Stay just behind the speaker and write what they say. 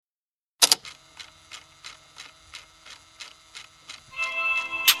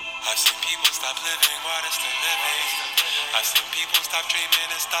we're still living. I've seen people stop dreaming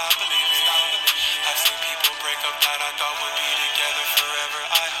and stop believing. I've seen people break up that I thought would be together forever.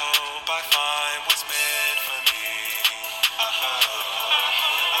 I hope I find what's meant for me.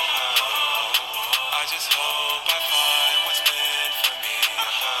 I just hope I find what's meant for me.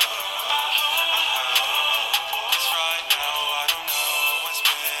 'Cause right now I don't know what's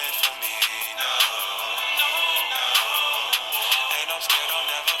meant for me. No, no, no. And I'm scared I'll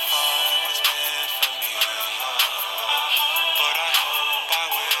never find what's meant for me. But I hope I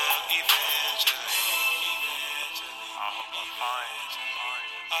will eventually. I hope I find